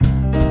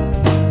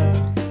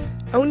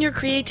Own Your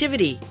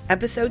Creativity,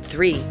 Episode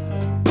 3.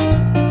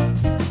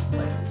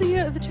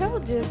 The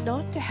challenge is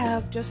not to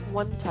have just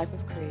one type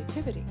of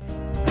creativity.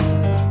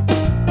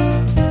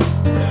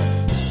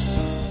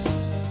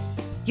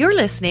 You're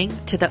listening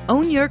to the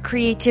Own Your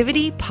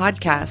Creativity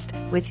podcast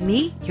with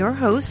me, your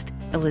host,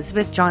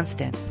 Elizabeth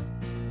Johnston.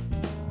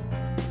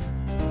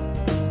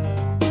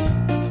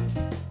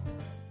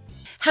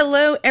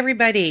 Hello,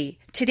 everybody.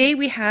 Today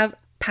we have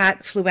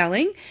Pat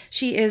Flewelling.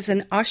 She is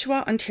an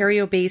Oshawa,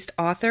 Ontario-based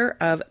author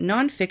of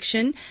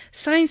nonfiction,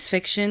 science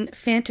fiction,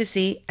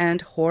 fantasy,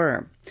 and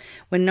horror.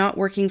 When not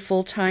working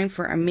full-time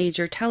for a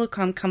major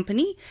telecom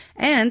company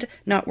and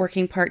not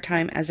working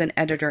part-time as an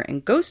editor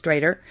and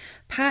ghostwriter,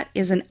 Pat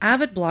is an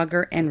avid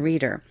blogger and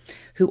reader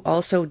who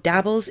also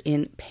dabbles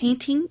in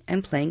painting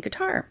and playing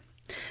guitar.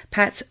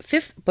 Pat's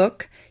fifth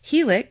book,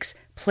 Helix,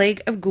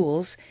 Plague of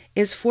Ghouls,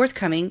 is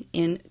forthcoming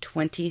in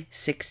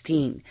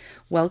 2016.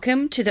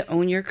 Welcome to the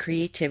Own Your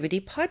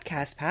Creativity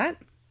podcast, Pat.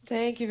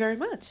 Thank you very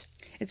much.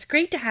 It's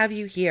great to have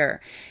you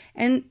here.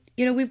 And,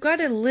 we've got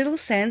a little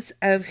sense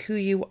of who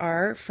you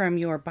are from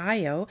your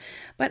bio,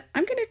 but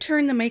I'm going to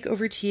turn the mic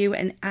over to you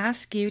and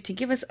ask you to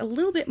give us a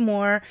little bit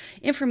more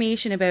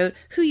information about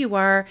who you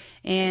are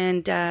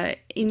and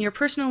in your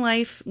personal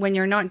life when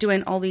you're not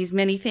doing all these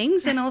many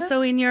things, and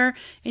also in your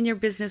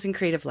business and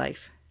creative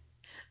life.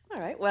 All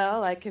right.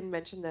 Well, I can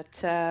mention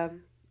that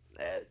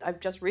I've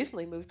just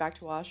recently moved back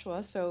to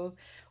Oshawa, so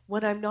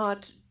when I'm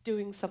not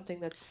doing something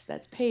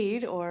that's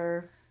paid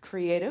or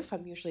creative,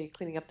 I'm usually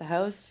cleaning up the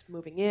house,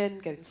 moving in,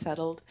 getting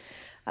settled.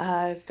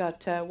 I've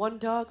got one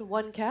dog and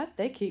one cat.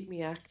 They keep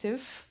me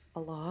active a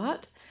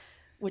lot,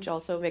 which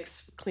also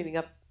makes cleaning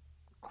up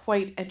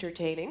quite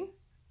entertaining.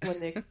 When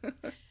they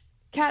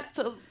cats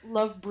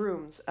love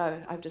brooms,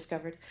 I've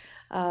discovered.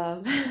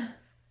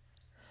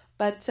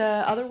 But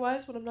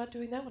otherwise, when I'm not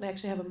doing that, when I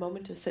actually have a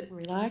moment to sit and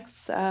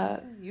relax,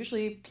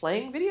 usually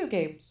playing video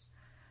games.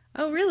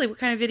 Oh, really? What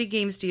kind of video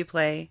games do you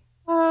play?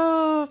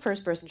 Oh,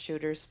 first-person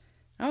shooters.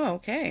 Oh,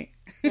 okay.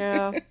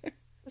 Yeah.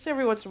 Just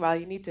every once in a while,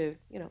 you need to,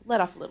 let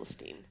off a little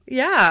steam.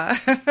 Yeah.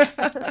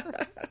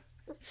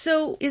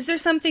 So is there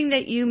something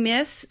that you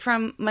miss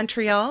from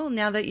Montreal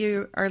now that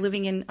you are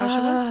living in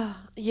Oshawa?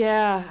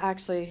 Yeah,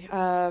 actually.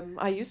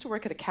 I used to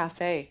work at a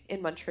cafe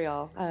in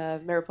Montreal,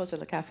 Mariposa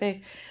Le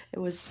Cafe. It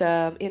was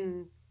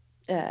in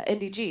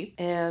NDG,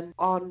 and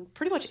on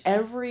pretty much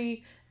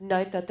every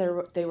night that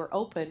they were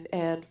open,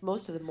 and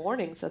most of the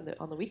mornings on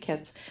the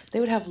weekends,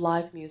 they would have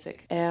live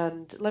music.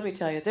 And let me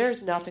tell you,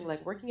 there's nothing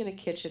like working in a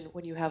kitchen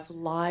when you have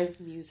live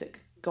music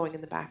going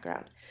in the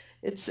background.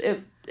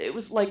 It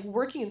was like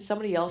working in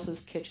somebody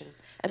else's kitchen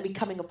and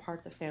becoming a part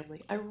of the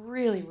family. I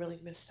really, really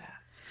miss that.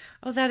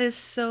 Oh, that is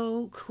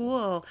so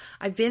cool.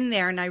 I've been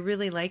there and I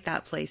really like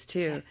that place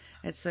too.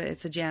 It's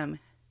a gem.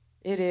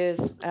 It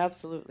is,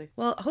 absolutely.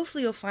 Well,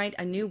 hopefully you'll find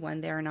a new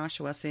one there in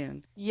Oshawa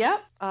soon.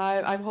 Yep,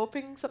 I'm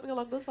hoping something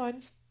along those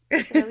lines.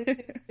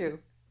 Too.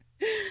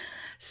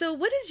 So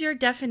what is your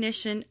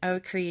definition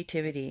of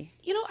creativity?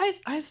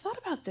 I've thought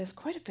about this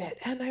quite a bit,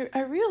 and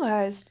I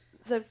realized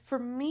that for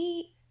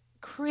me,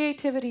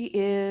 creativity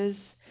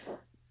is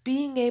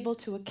being able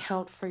to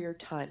account for your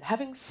time,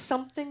 having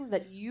something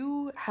that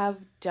you have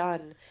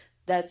done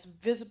that's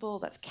visible,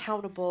 that's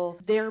countable,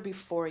 there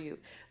before you.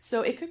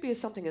 So it could be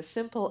something as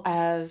simple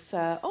as,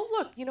 oh,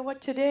 look, you know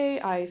what, today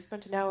I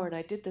spent an hour and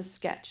I did this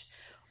sketch.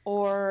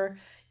 Or,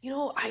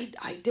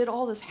 I did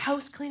all this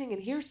house cleaning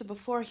and here's the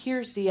before,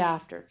 here's the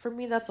after. For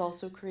me, that's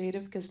also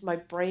creative because my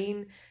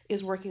brain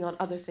is working on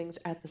other things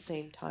at the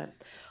same time.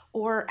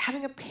 Or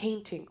having a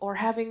painting, or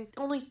having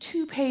only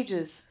 2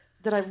 pages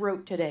that I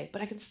wrote today,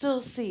 but I can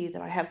still see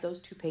that I have those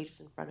 2 pages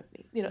in front of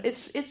me.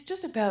 It's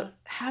just about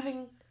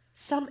having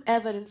some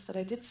evidence that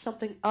I did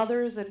something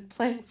other than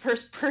playing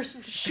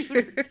first-person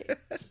shooter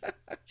games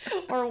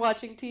or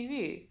watching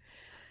TV.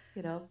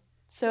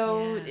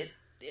 So yeah.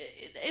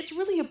 It's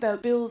really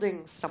about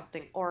building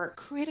something or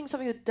creating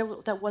something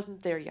that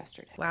wasn't there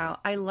yesterday. Wow,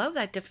 I love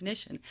that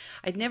definition.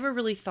 I'd never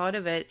really thought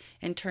of it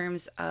in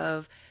terms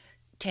of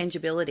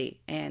tangibility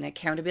and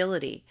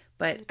accountability,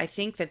 but I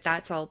think that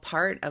that's all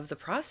part of the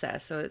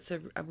process. So it's a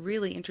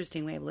really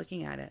interesting way of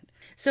looking at it.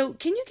 So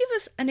can you give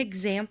us an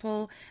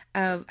example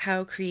of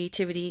how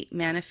creativity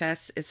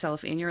manifests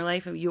itself in your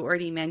life? You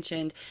already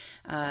mentioned,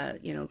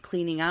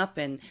 cleaning up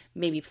and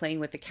maybe playing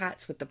with the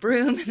cats with the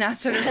broom and that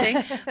sort of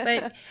thing.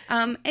 But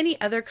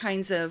any other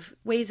kinds of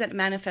ways that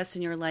manifest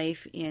in your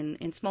life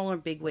in small or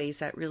big ways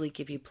that really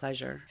give you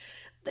pleasure?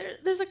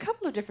 There's a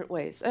couple of different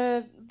ways.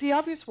 The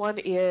obvious one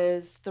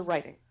is the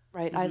writing,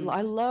 right? Mm-hmm.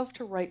 I love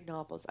to write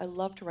novels. I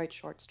love to write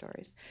short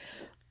stories.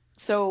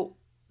 So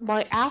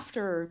my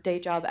after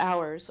day job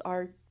hours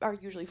are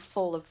usually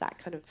full of that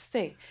kind of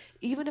thing.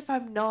 Even if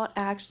I'm not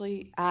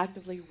actually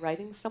actively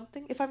writing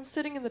something, if I'm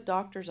sitting in the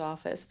doctor's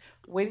office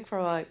waiting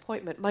for my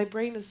appointment, my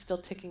brain is still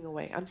ticking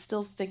away. I'm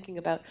still thinking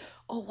about,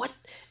 what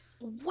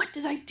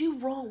did I do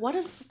wrong? What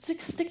is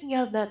sticking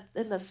out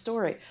in that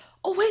story?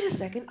 Oh, wait a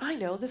second. I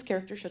know this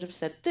character should have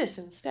said this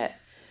instead.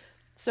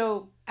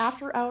 So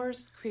after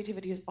hours,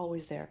 creativity is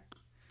always there.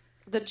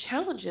 The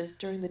challenge is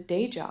during the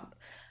day job.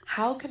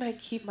 How can I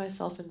keep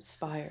myself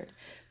inspired?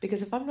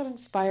 Because if I'm not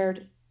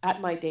inspired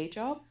at my day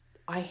job,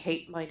 I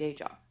hate my day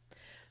job.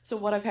 So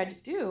what I've had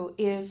to do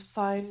is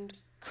find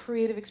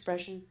creative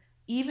expression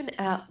even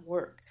at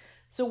work.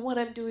 So when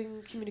I'm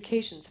doing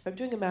communications, if I'm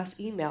doing a mass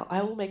email,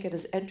 I will make it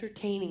as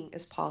entertaining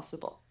as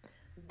possible.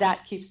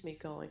 That keeps me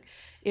going.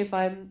 If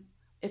I'm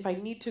if I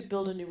need to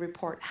build a new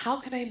report, how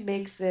can I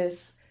make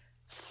this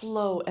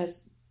flow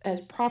as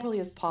properly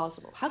as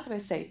possible? How can I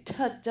say,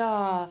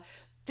 ta-da,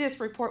 this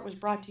report was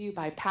brought to you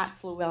by Pat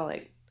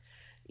Flewelling,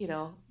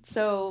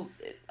 so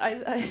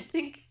I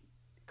think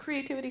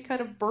creativity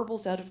kind of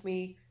burbles out of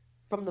me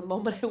from the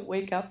moment I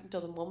wake up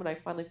until the moment I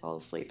finally fall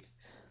asleep.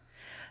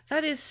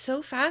 That is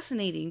so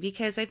fascinating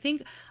because I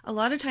think a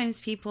lot of times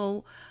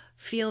people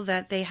feel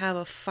that they have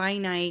a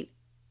finite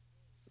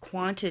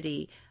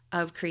quantity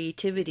of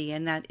creativity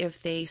and that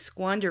if they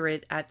squander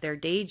it at their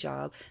day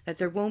job that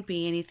there won't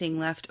be anything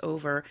left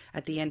over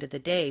at the end of the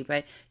day,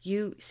 but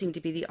you seem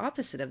to be the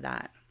opposite of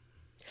that.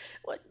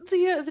 Well,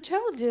 the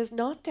challenge is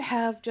not to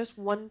have just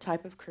one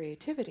type of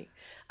creativity.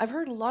 I've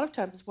heard a lot of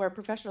times where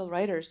professional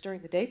writers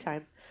during the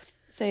daytime,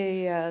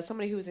 say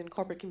somebody who's in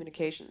corporate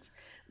communications,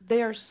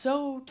 they are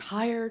so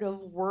tired of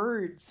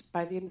words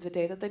by the end of the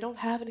day that they don't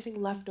have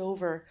anything left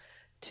over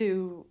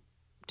to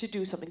to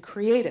do something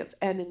creative.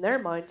 And in their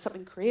mind,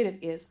 something creative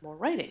is more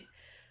writing.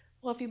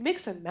 Well, if you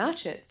mix and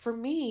match it, for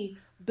me,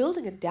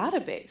 building a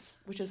database,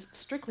 which is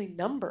strictly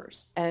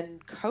numbers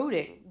and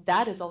coding,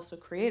 that is also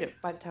creative.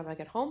 By the time I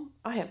get home,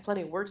 I have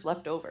plenty of words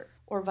left over.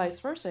 Or vice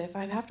versa, if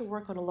I have to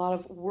work on a lot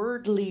of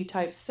wordly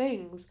type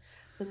things,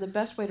 then the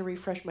best way to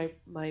refresh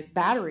my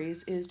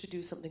batteries is to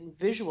do something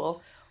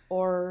visual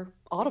or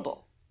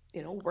audible,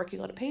 working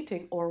on a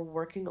painting or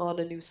working on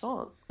a new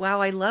song.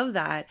 Wow, I love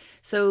that.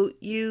 So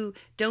you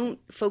don't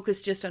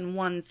focus just on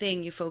one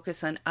thing, you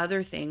focus on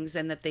other things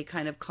and that they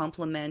kind of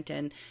complement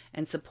and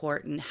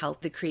support and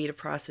help the creative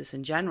process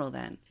in general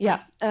then.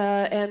 Yeah,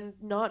 and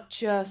not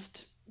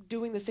just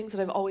doing the things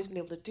that I've always been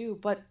able to do,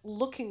 but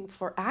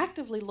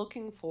actively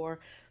looking for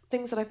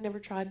things that I've never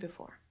tried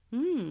before.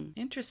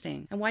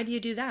 Interesting. And why do you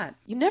do that?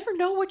 You never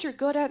know what you're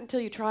good at until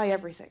you try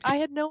everything. I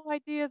had no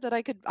idea that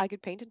I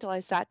could paint until I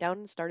sat down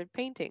and started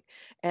painting,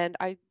 and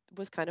I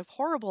was kind of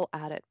horrible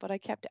at it, but I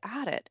kept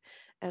at it,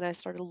 and I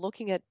started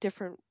looking at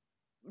different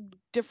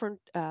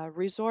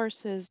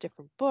resources,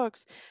 different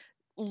books,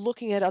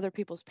 looking at other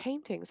people's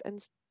paintings,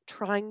 and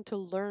trying to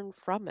learn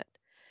from it.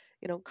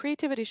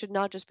 Creativity should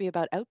not just be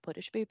about output,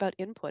 it should be about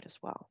input as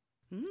well.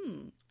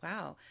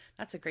 Wow,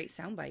 that's a great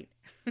soundbite.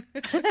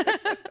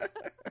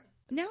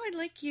 Now I'd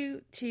like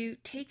you to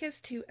take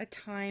us to a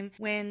time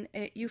when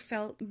you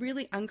felt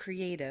really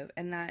uncreative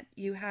and that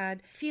you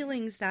had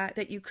feelings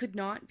that you could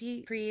not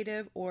be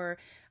creative or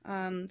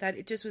that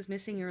it just was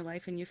missing your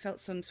life and you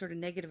felt some sort of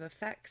negative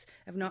effects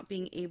of not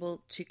being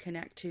able to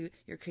connect to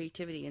your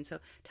creativity. And so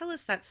tell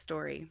us that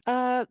story.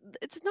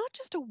 It's not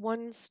just a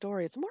one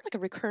story, it's more like a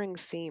recurring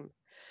theme.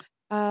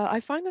 I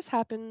find this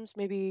happens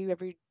maybe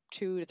every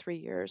 2 to 3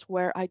 years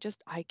where I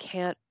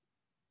can't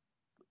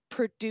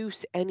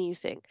produce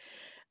anything.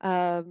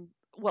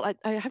 Well,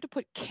 I have to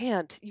put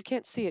can't. You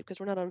can't see it because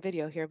we're not on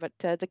video here, but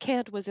the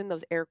can't was in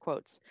those air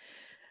quotes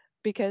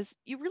because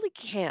you really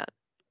can't.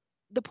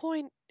 The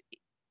point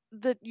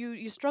that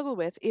you struggle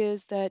with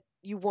is that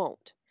you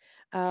won't.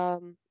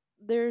 I'm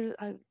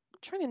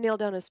trying to nail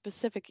down a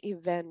specific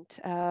event.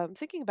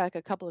 Thinking back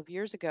a couple of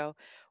years ago,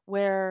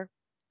 where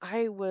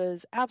I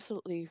was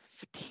absolutely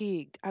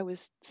fatigued. I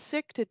was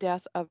sick to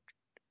death of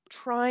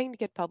trying to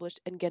get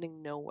published and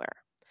getting nowhere.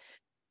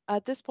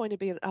 At this point, it'd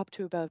been up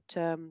to about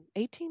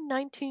 18,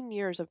 19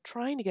 years of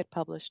trying to get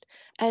published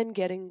and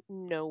getting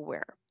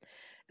nowhere.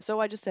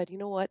 So I just said, you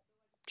know what?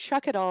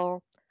 Chuck it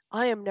all.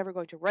 I am never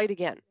going to write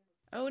again,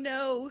 Oh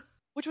no.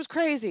 which was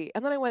crazy.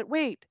 And then I went,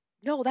 wait,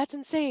 no, that's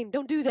insane.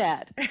 Don't do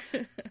that.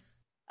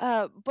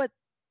 But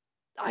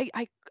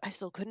I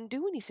still couldn't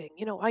do anything.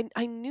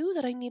 I knew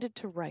that I needed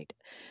to write.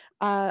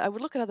 I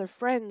would look at other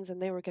friends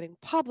and they were getting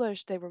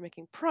published, they were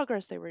making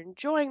progress, they were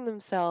enjoying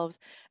themselves.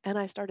 And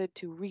I started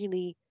to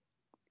really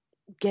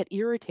get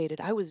irritated.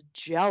 I was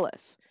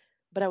jealous,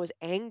 but I was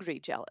angry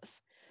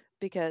jealous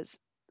because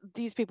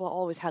these people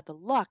always had the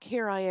luck.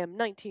 Here I am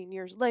 19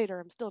 years later,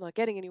 I'm still not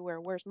getting anywhere.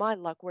 Where's my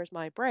luck? Where's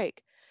my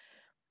break?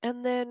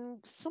 And then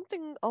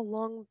something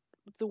along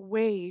the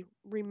way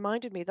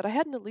reminded me that I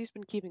hadn't at least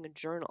been keeping a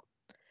journal.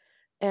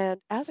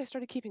 And as I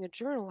started keeping a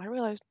journal, I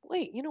realized,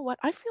 wait, you know what?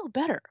 I feel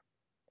better.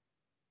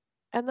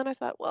 And then I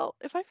thought, well,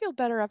 if I feel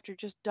better after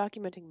just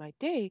documenting my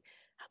day,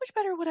 how much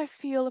better would I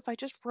feel if I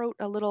just wrote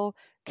a little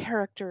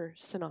character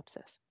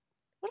synopsis?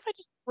 What if I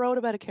just wrote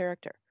about a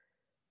character?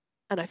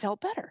 And I felt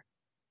better.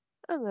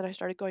 And then I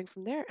started going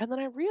from there. And then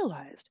I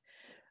realized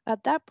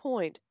at that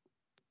point,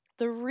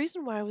 the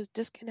reason why I was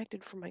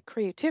disconnected from my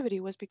creativity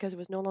was because it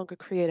was no longer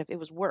creative, it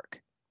was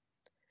work.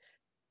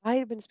 I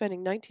had been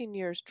spending 19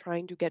 years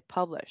trying to get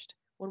published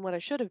when what I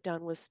should have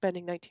done was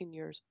spending 19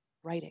 years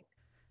writing.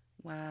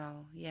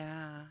 Wow.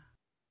 Yeah.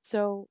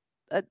 So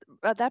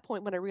at that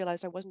point when I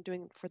realized I wasn't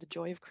doing it for the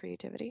joy of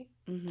creativity,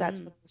 that's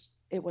Mm-hmm. when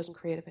it wasn't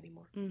creative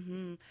anymore.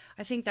 Mm-hmm.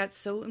 I think that's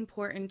so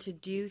important to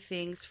do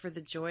things for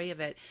the joy of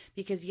it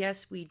because,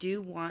 yes, we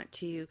do want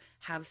to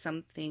have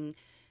something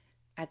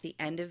at the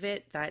end of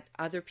it that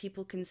other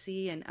people can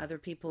see and other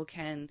people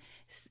can,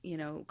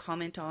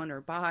 comment on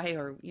or buy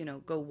or,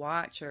 go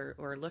watch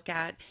or look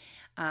at.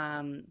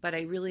 But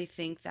I really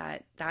think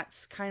that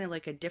that's kind of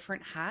like a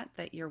different hat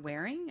that you're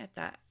wearing at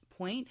that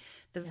point.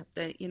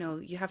 Yep.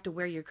 You have to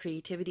wear your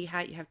creativity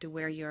hat. You have to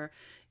wear your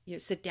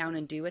sit down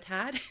and do it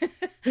hat,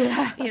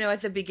 Yeah.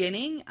 at the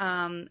beginning.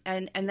 And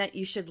that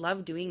you should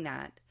love doing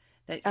that.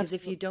 That because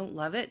if you Absolutely. don't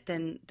love it,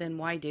 then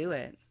why do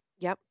it?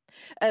 Yep.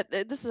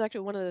 This is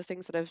actually one of the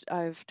things that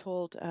I've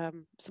told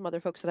some other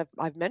folks that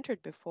I've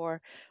mentored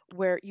before,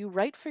 where you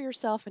write for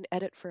yourself and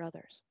edit for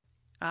others.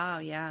 Oh,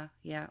 yeah,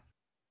 yeah.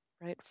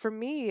 Right. For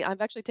me, I'm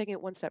actually taking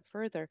it one step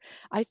further.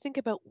 I think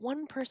about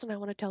one person I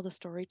want to tell the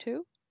story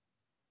to,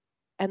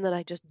 and then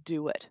I just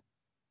do it.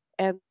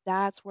 And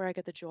that's where I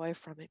get the joy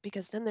from it,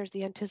 because then there's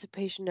the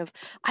anticipation of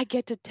I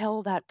get to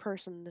tell that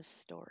person this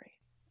story.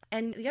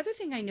 And the other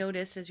thing I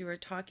noticed as you were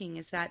talking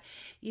is that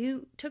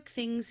you took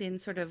things in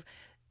sort of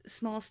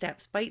small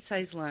steps,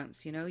 bite-sized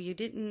lumps. You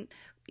didn't,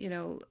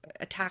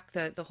 attack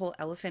the whole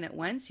elephant at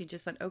once. You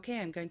just thought, okay,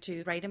 I'm going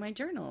to write in my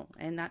journal,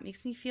 and that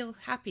makes me feel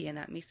happy, and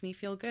that makes me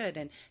feel good.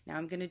 And now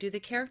I'm going to do the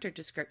character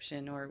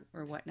description or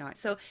whatnot.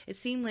 So it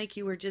seemed like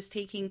you were just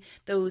taking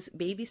those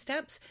baby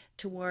steps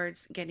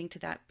towards getting to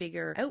that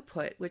bigger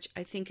output, which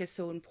I think is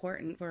so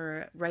important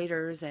for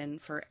writers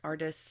and for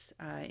artists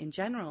in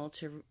general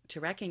to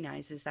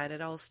recognize is that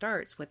it all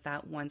starts with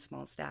that one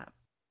small step.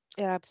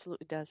 It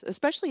absolutely does,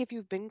 especially if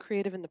you've been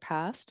creative in the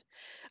past.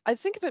 I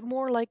think of it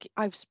more like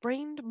I've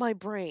sprained my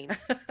brain.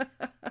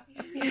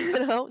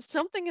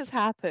 Something has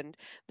happened.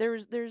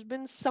 There's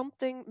been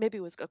something, maybe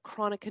it was a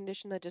chronic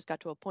condition that just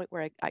got to a point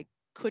where I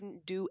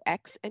couldn't do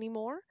X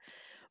anymore.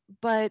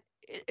 But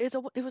it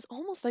was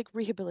almost like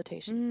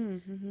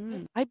rehabilitation.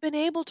 Mm-hmm. I've been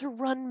able to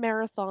run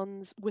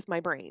marathons with my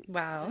brain,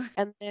 Wow.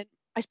 and then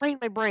I sprained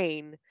my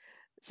brain.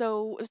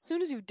 So as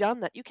soon as you've done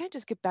that, you can't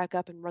just get back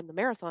up and run the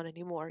marathon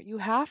anymore. You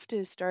have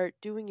to start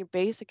doing your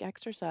basic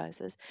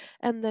exercises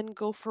and then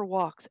go for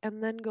walks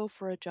and then go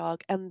for a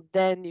jog, and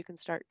then you can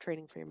start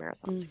training for your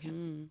marathons again.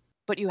 Mm-hmm.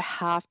 But you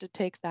have to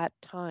take that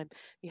time.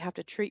 You have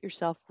to treat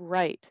yourself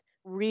right.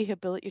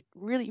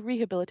 Really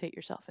rehabilitate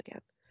yourself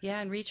again. Yeah,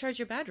 and recharge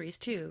your batteries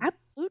too.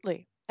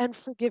 Absolutely. And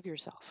forgive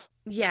yourself.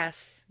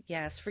 Yes,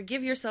 yes.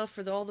 Forgive yourself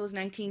for all those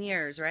 19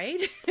 years,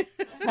 right?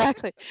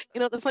 Exactly.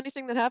 The funny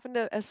thing that happened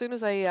as soon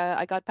as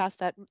I got past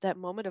that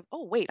moment of,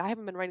 oh wait, I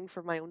haven't been writing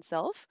for my own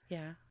self.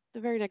 Yeah. The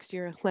very next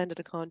year, I landed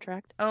a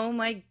contract. Oh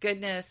my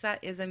goodness,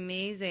 that is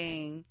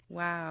amazing.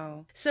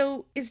 Wow.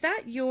 So, is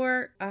that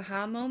your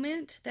aha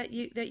moment that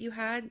you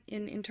had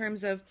in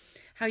terms of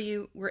how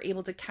you were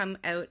able to come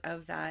out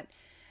of that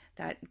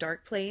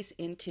dark place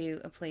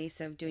into a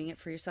place of doing it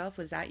for yourself?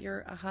 Was that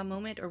your aha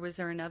moment, or was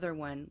there another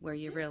one where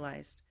you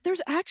realized?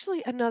 There's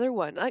actually another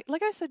one.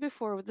 Like I said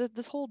before,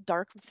 this whole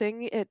dark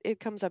thing, it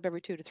comes up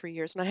every 2 to 3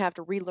 years, and I have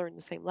to relearn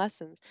the same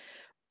lessons.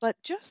 But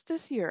just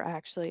this year,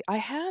 actually, I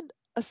had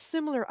a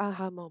similar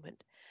aha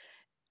moment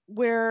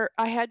where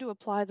I had to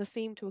apply the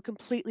theme to a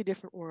completely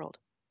different world.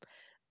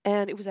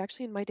 And it was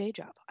actually in my day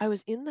job. I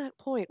was in that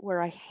point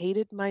where I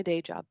hated my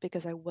day job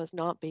because I was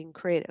not being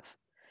creative.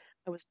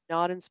 I was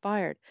not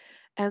inspired.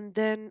 And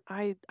then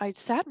I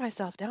sat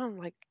myself down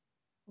like,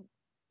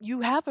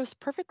 you have a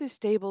perfectly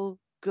stable,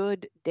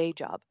 good day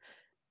job.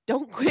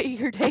 Don't quit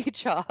your day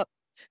job.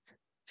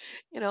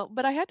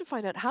 But I had to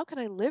find out, how can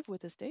I live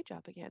with this day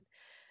job again?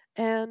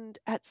 And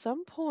at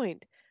some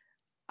point,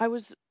 I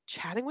was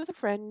chatting with a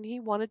friend, and he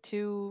wanted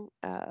to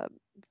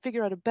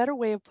figure out a better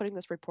way of putting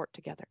this report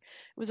together.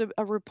 It was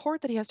a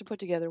report that he has to put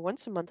together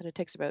once a month, and it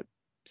takes about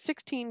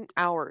 16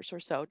 hours or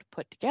so to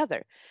put together.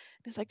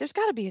 And he's like, there's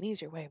got to be an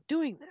easier way of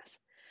doing this.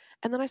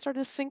 And then I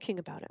started thinking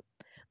about it.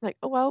 Like,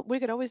 oh, well, we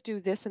could always do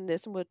this and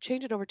this, and we'll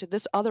change it over to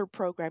this other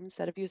program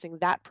instead of using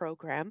that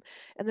program.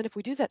 And then if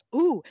we do that,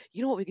 ooh,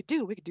 you know what we could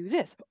do? We could do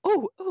this.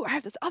 Oh, I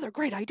have this other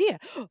great idea.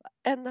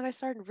 And then I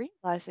started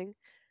realizing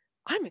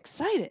I'm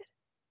excited.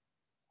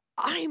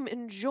 I'm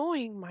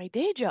enjoying my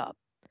day job.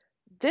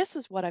 This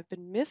is what I've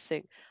been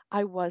missing.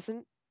 I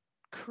wasn't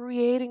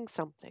creating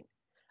something.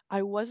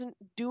 I wasn't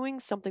doing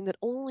something that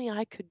only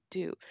I could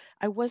do.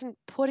 I wasn't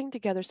putting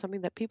together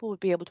something that people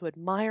would be able to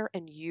admire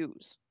and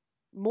use.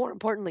 More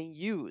importantly,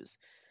 use.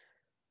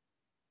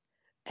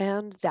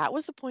 And that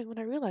was the point when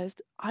I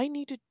realized I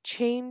need to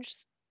change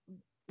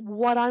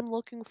what I'm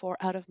looking for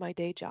out of my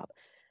day job.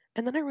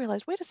 And then I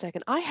realized, wait a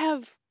second, I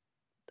have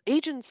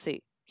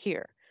agency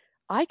here.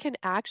 I can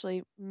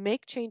actually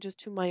make changes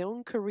to my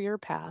own career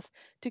path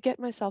to get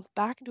myself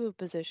back into a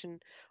position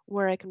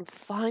where I can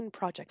find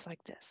projects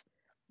like this,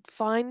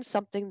 find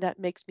something that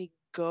makes me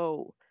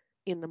go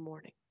in the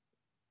morning.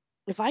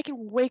 If I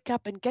can wake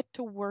up and get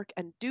to work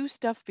and do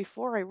stuff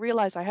before I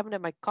realize I haven't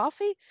had my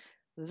coffee,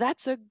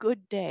 that's a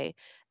good day.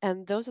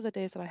 And those are the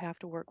days that I have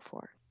to work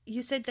for.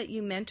 You said that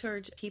you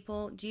mentored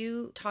people. Do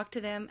you talk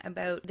to them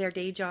about their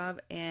day job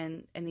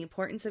and the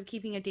importance of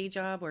keeping a day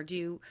job, or do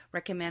you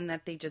recommend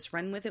that they just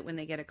run with it when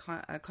they get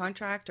a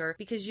contract, or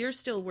because you're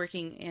still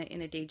working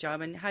in a day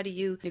job, and how do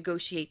you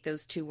negotiate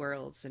those two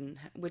worlds, and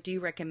what do you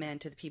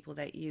recommend to the people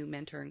that you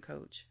mentor and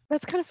coach?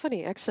 That's kind of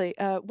funny, actually.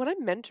 When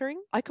I'm mentoring,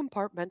 I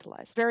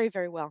compartmentalize very,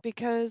 very well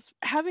because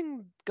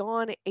having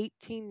gone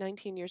 18,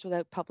 19 years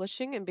without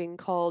publishing and being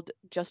called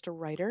just a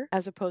writer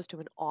as opposed to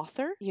an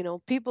author,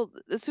 people,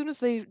 as soon as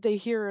they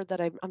hear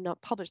that I'm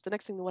not published, the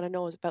next thing they want to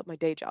know is about my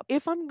day job.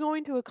 If I'm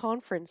going to a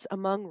conference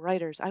among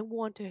writers, I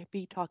want to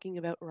be talking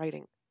about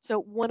writing. So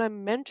when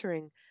I'm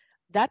mentoring,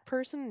 that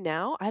person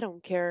now, I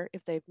don't care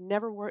if they've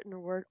never written a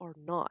word or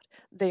not,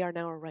 they are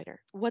now a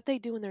writer. What they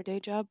do in their day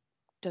job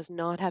does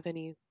not have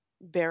any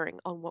bearing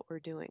on what we're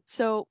doing.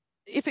 So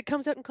if it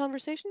comes out in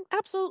conversation,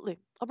 absolutely.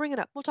 I'll bring it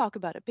up. We'll talk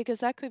about it because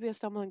that could be a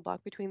stumbling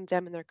block between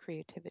them and their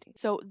creativity.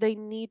 So they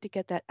need to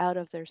get that out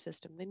of their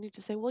system. They need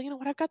to say, well, you know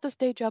what? I've got this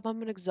day job.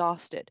 I'm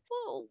exhausted.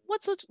 Well,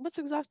 what's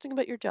exhausting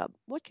about your job?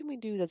 What can we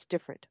do that's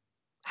different?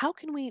 How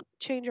can we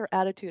change our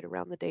attitude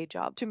around the day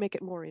job to make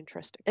it more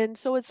interesting? And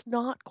so it's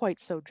not quite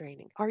so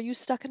draining. Are you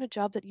stuck in a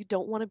job that you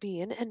don't want to be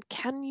in? And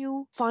can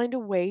you find a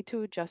way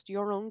to adjust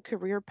your own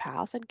career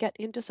path and get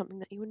into something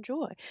that you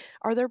enjoy?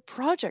 Are there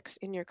projects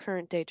in your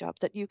current day job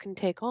that you can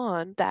take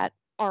on that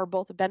are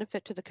both a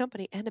benefit to the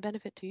company and a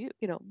benefit to you,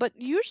 but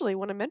usually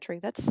when I'm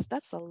mentoring,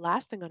 that's the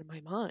last thing on my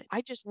mind.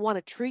 I just want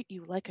to treat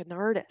you like an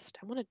artist.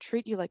 I want to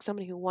treat you like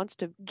somebody who wants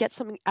to get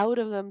something out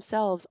of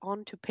themselves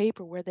onto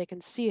paper where they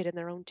can see it in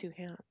their own two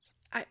hands.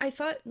 I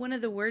thought one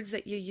of the words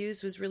that you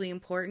used was really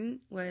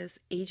important was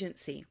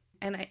agency.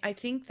 And I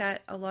think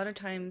that a lot of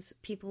times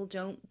people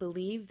don't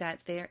believe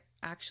that they're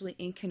actually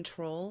in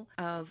control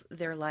of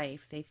their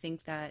life. They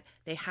think that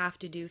they have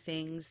to do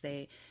things,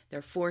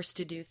 they're forced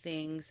to do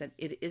things, that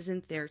it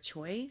isn't their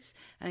choice.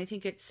 And I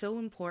think it's so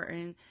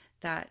important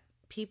that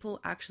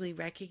people actually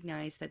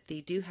recognize that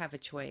they do have a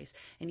choice.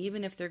 And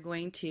even if they're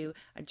going to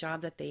a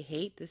job that they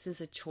hate, this is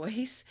a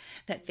choice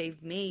that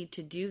they've made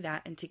to do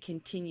that and to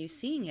continue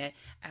seeing it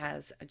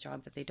as a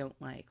job that they don't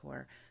like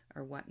or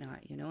whatnot,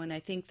 And I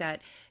think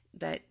that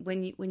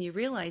when you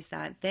realize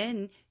that,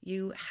 then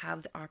you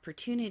have the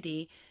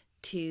opportunity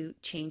to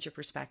change your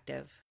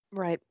perspective.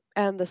 Right.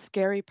 And the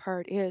scary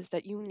part is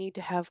that you need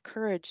to have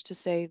courage to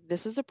say,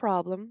 this is a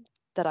problem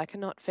that I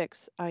cannot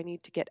fix. I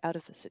need to get out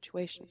of the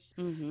situation.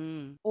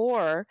 Mm-hmm.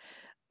 Or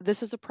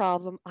this is a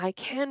problem. I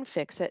can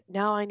fix it.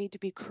 Now I need to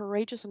be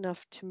courageous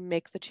enough to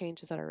make the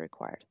changes that are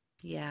required.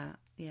 Yeah.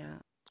 Yeah.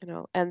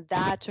 And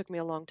that took me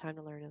a long time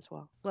to learn as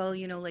well. Well,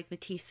 like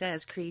Matisse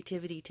says,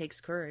 creativity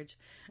takes courage.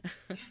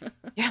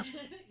 Yeah.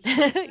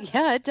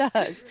 Yeah, it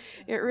does.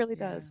 It really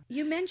does.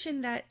 You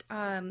mentioned that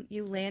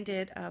you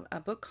landed a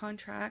book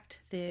contract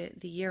the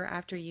year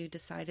after you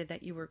decided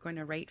that you were going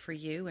to write for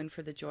you and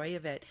for the joy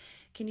of it.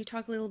 Can you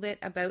talk a little bit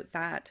about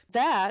that?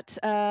 That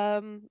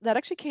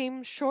actually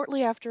came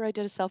shortly after I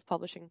did a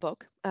self-publishing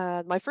book.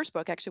 My first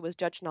book actually was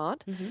Judge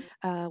Not,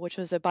 which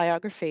was a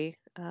biography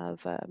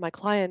of my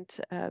client,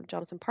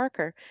 Jonathan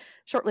Parker.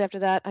 Shortly after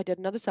that, I did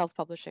another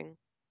self-publishing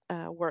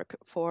work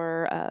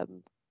for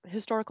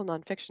historical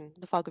nonfiction,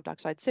 The Fog of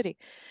Dockside City.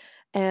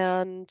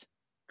 And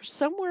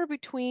somewhere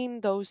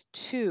between those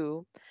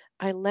two,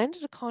 I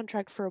landed a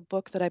contract for a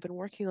book that I've been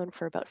working on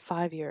for about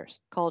 5 years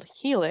called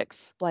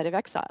Helix, Blight of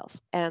Exiles.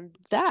 And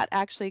that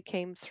actually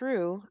came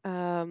through.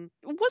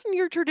 It wasn't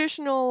your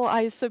traditional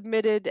I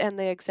submitted and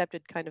they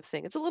accepted kind of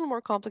thing. It's a little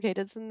more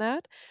complicated than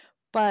that.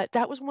 But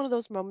that was one of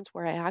those moments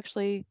where I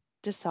actually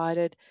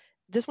decided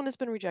this one has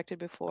been rejected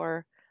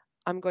before.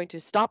 I'm going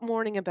to stop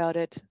mourning about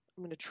it.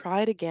 I'm going to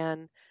try it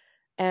again.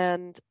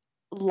 And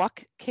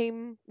luck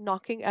came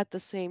knocking at the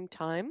same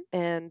time,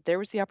 and there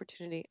was the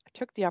opportunity. I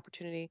took the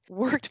opportunity,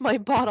 worked my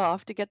butt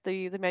off to get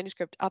the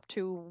manuscript up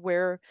to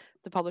where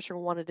the publisher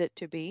wanted it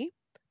to be,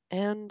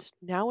 and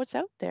now it's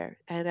out there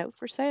and out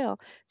for sale.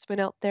 It's been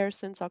out there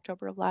since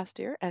October of last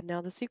year, and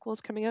now the sequel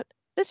is coming out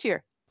this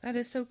year. That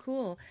is so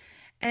cool.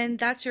 And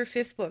that's your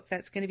fifth book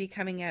that's going to be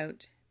coming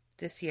out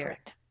this year.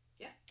 Correct.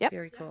 Yeah. Yep.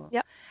 Very cool.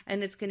 Yep.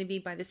 And it's going to be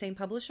by the same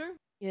publisher?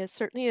 Yeah, it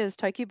certainly is.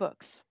 Tyche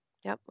Books.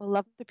 Yep, I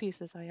love the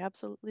pieces. I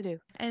absolutely do.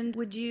 And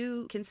would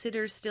you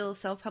consider still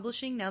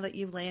self-publishing now that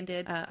you've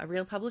landed a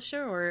real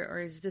publisher,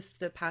 or is this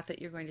the path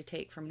that you're going to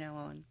take from now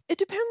on? It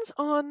depends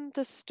on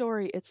the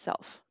story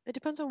itself. It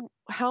depends on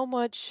how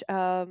much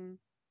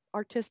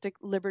artistic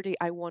liberty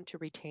I want to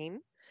retain.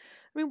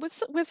 I mean,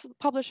 with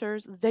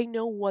publishers, they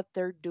know what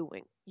they're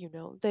doing.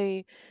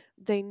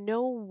 They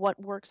know what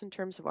works in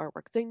terms of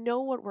artwork. They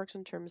know what works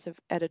in terms of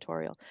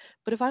editorial.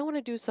 But if I want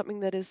to do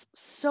something that is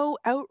so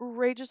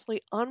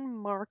outrageously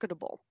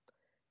unmarketable,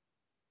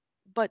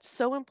 but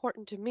so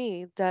important to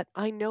me that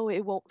I know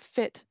it won't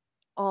fit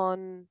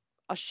on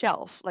a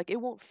shelf, like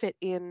it won't fit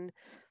in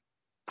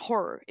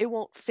horror, it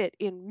won't fit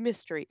in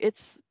mystery,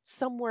 it's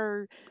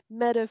somewhere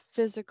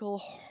metaphysical,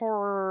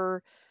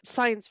 horror,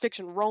 science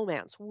fiction,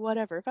 romance,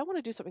 whatever. If I want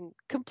to do something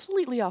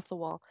completely off the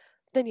wall,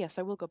 then yes,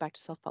 I will go back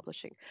to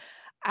self-publishing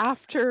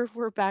after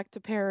we're back to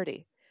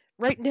parody,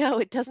 right now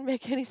it doesn't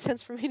make any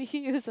sense for me to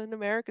use an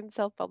American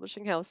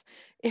self-publishing house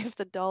if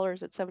the dollar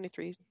is at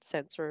 73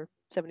 cents or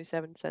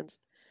 77 cents.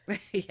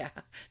 Yeah,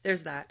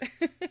 there's that.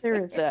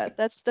 There is that.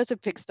 That's a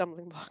big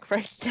stumbling block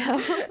right now.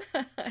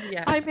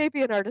 Yeah. I may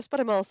be an artist, but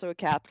I'm also a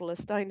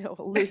capitalist. I know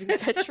a losing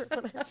venture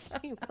when I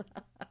see one.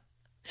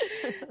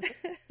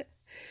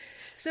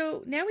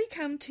 So now we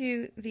come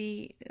to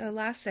the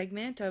last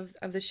segment of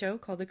the show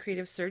called the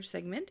Creative Surge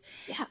segment.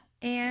 Yeah.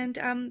 And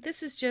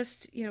this is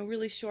just,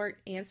 really short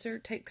answer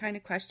type kind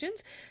of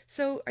questions.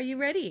 So are you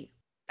ready?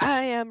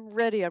 I am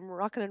ready. I'm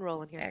rocking and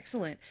rolling here.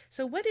 Excellent.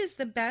 So what is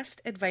the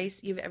best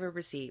advice you've ever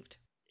received?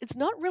 It's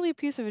not really a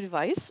piece of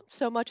advice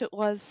so much it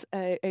was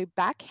a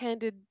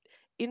backhanded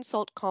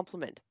insult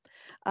compliment.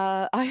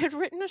 I had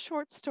written a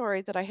short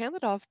story that I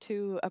handed off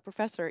to a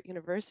professor at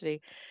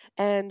university,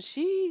 and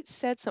she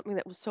said something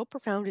that was so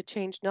profound it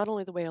changed not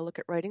only the way I look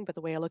at writing, but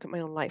the way I look at my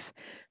own life.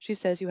 She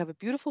says, "You have a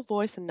beautiful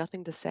voice and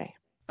nothing to say."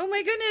 Oh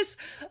my goodness.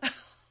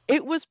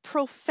 It was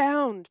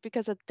profound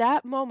because at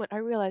that moment I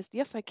realized,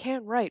 yes, I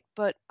can write,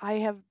 but I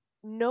have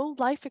no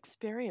life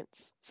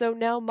experience. So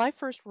now my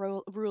first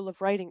rule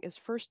of writing is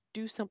first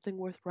do something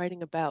worth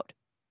writing about.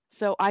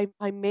 So I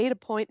made a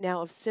point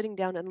now of sitting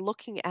down and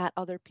looking at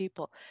other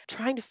people,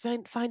 trying to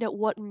find out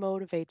what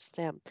motivates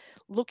them,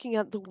 looking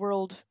at the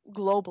world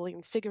globally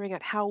and figuring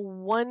out how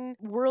one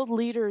world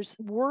leader's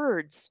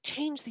words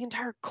change the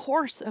entire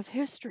course of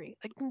history,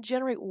 like can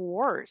generate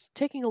wars,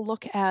 taking a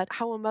look at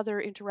how a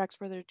mother interacts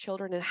with her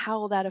children and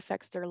how that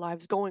affects their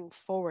lives going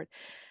forward.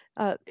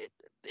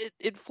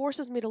 It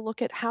forces me to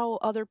look at how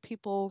other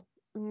people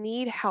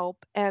need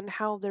help and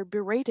how they're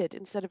berated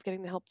instead of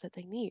getting the help that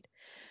they need.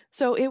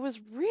 So it was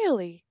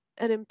really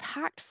an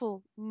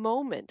impactful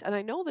moment. And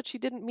I know that she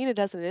didn't mean it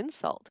as an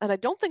insult. And I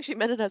don't think she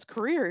meant it as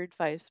career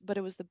advice, but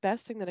it was the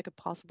best thing that I could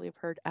possibly have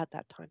heard at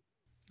that time.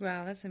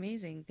 Wow, that's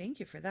amazing.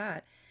 Thank you for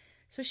that.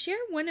 So share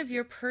one of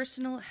your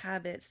personal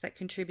habits that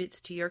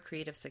contributes to your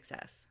creative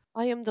success.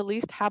 I am the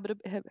least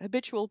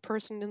habitual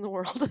person in the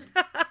world.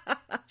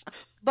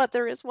 But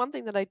there is one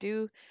thing that I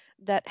do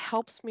that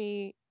helps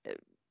me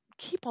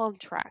keep on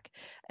track.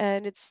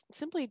 And it's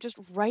simply just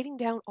writing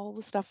down all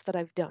the stuff that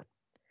I've done.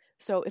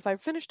 So if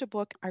I've finished a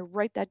book, I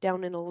write that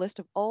down in a list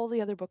of all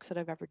the other books that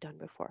I've ever done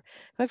before.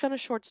 If I've done a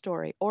short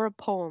story or a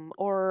poem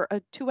or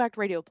a 2-act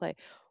radio play,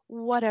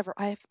 whatever,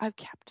 I've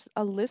kept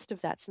a list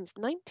of that since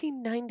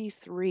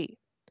 1993.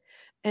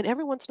 And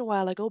every once in a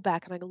while I go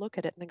back and I look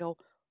at it and I go,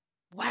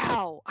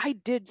 wow, I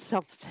did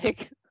something.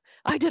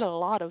 I did a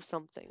lot of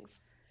some things.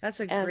 That's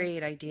a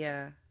great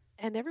idea.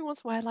 And every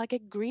once in a while I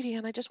get greedy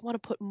and I just want to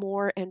put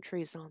more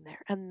entries on there.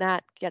 And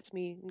that gets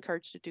me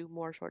encouraged to do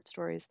more short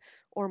stories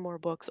or more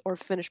books or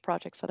finish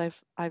projects that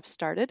I've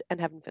started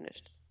and haven't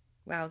finished.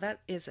 Wow,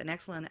 that is an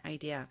excellent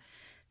idea.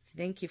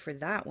 Thank you for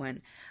that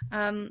one.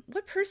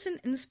 What person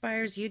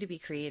inspires you to be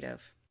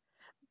creative?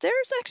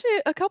 There's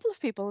actually a couple of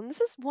people, and this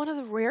is one of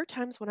the rare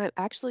times when I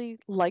actually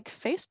like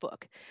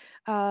Facebook.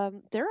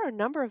 There are a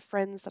number of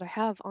friends that I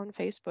have on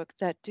Facebook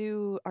that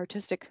do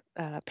artistic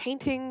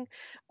painting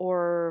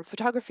or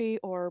photography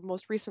or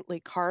most recently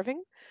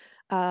carving,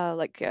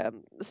 like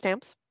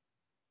stamps.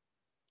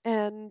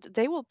 And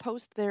they will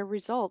post their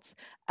results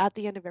at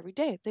the end of every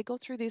day. They go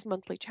through these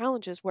monthly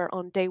challenges where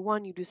on day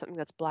 1 you do something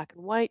that's black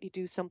and white, you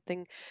do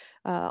something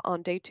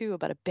on day 2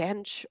 about a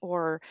bench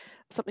or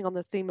something on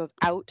the theme of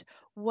out,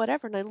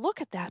 whatever. And I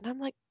look at that and I'm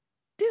like,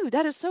 dude,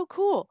 that is so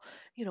cool,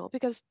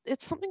 because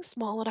it's something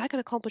small that I can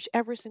accomplish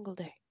every single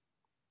day.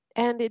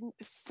 And it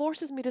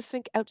forces me to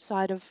think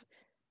outside of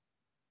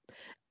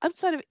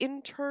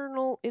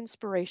internal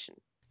inspiration.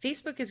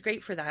 Facebook is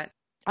great for that.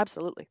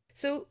 Absolutely.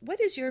 So what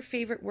is your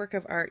favorite work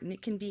of art? And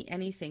it can be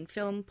anything: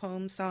 film,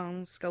 poem,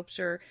 song,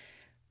 sculpture,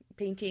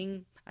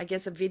 painting, I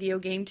guess a video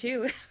game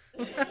too.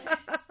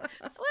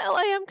 Well,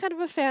 I am kind of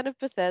a fan of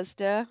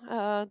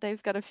Bethesda.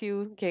 They've got a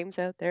few games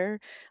out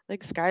there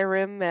like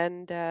Skyrim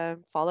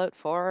and Fallout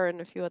 4 and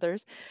a few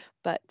others.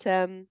 But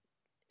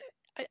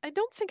I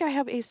don't think I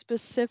have a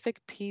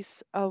specific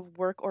piece of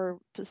work or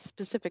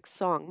specific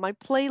song. My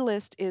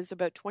playlist is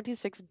about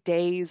 26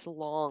 days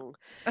long.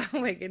 Oh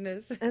my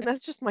goodness. And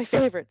that's just my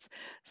favorites.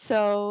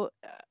 So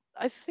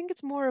I think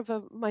it's more of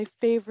my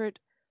favorite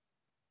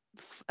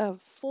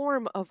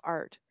form of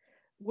art,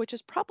 which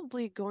is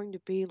probably going to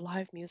be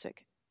live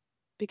music,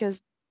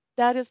 because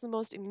that is the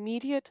most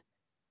immediate,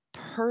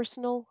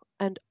 personal,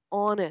 and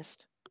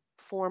honest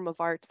form of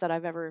art that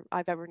I've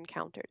ever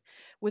encountered.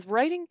 With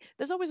writing,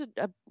 there's always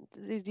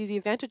the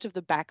advantage of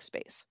the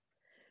backspace.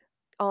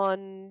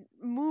 On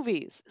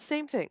movies,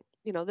 same thing.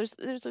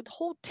 There's a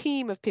whole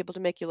team of people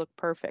to make you look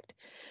perfect.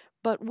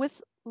 But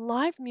with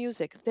live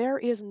music, there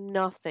is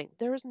nothing.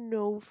 There is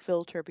no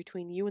filter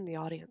between you and the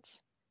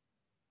audience.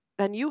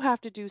 And you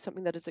have to do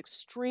something that is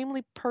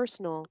extremely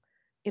personal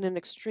in an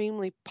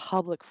extremely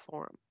public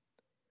forum.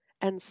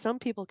 And some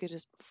people can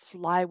just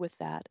fly with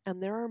that.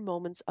 And there are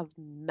moments of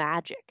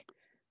magic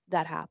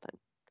that happen.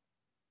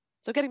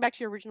 So getting back to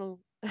your original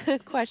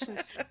question,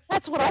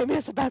 that's what I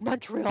miss about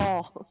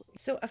Montreal.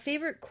 So a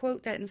favorite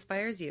quote that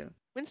inspires you?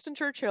 Winston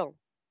Churchill.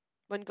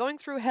 When going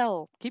through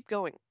hell, keep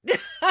going.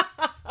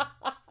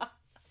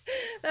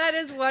 That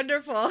is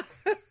wonderful.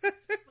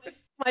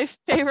 My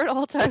favorite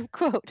all-time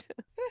quote.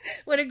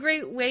 What a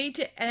great way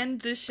to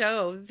end the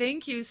show.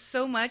 Thank you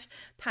so much,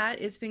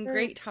 Pat. It's been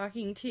great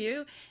talking to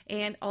you,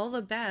 and all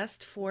the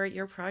best for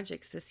your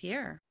projects this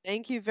year.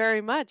 Thank you very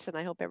much, and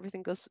I hope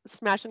everything goes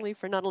smashingly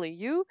for not only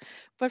you,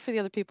 but for the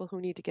other people who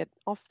need to get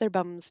off their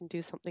bums and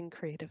do something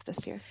creative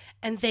this year.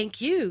 And thank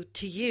you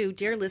to you,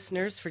 dear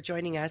listeners, for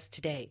joining us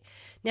today.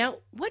 Now,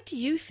 what do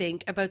you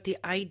think about the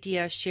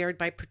idea shared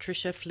by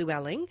Patricia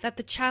Flewelling that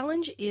the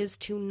challenge is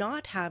to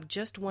not have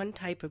just one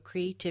type of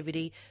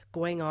creativity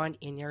going on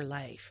in your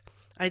life?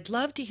 I'd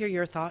love to hear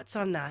your thoughts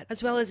on that,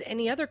 as well as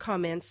any other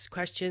comments,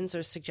 questions,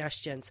 or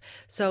suggestions.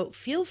 So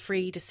feel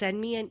free to send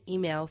me an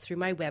email through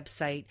my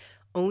website,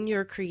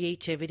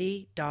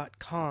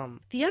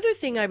 ownyourcreativity.com. The other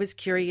thing I was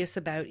curious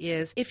about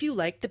is if you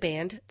like the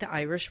band The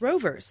Irish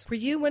Rovers. Were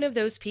you one of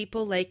those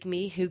people like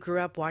me who grew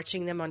up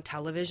watching them on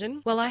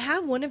television? Well, I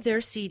have one of their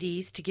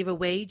CDs to give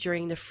away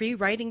during the free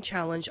writing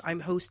challenge I'm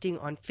hosting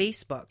on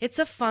Facebook. It's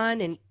a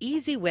fun and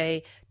easy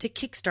way to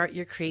kickstart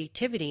your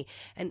creativity,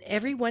 and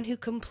everyone who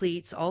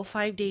completes all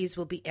 5 days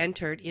will be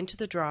entered into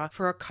the draw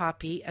for a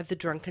copy of the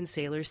Drunken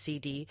Sailor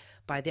CD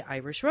by the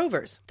Irish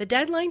Rovers. The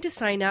deadline to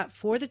sign up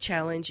for the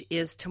challenge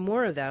is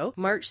tomorrow, though,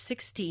 March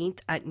 16th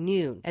at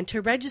noon. And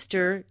to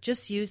register,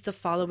 just use the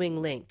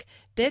following link,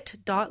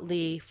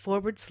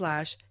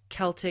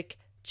 bit.ly/Celtic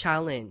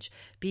Challenge,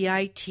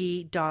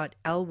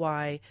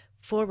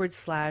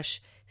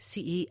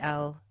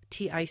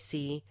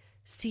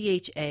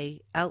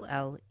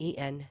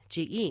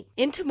 bit.ly/CelticChallenge.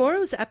 In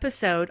tomorrow's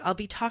episode, I'll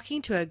be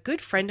talking to a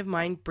good friend of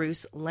mine,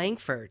 Bruce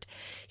Langford.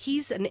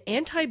 He's an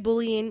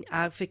anti-bullying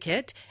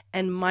advocate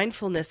and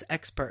mindfulness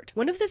expert.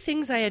 One of the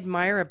things I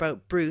admire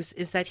about Bruce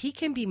is that he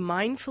can be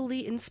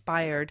mindfully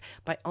inspired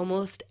by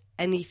almost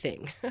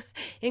anything,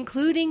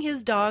 including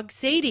his dog,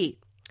 Sadie.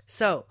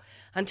 So,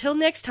 until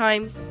next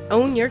time,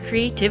 own your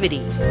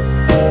creativity.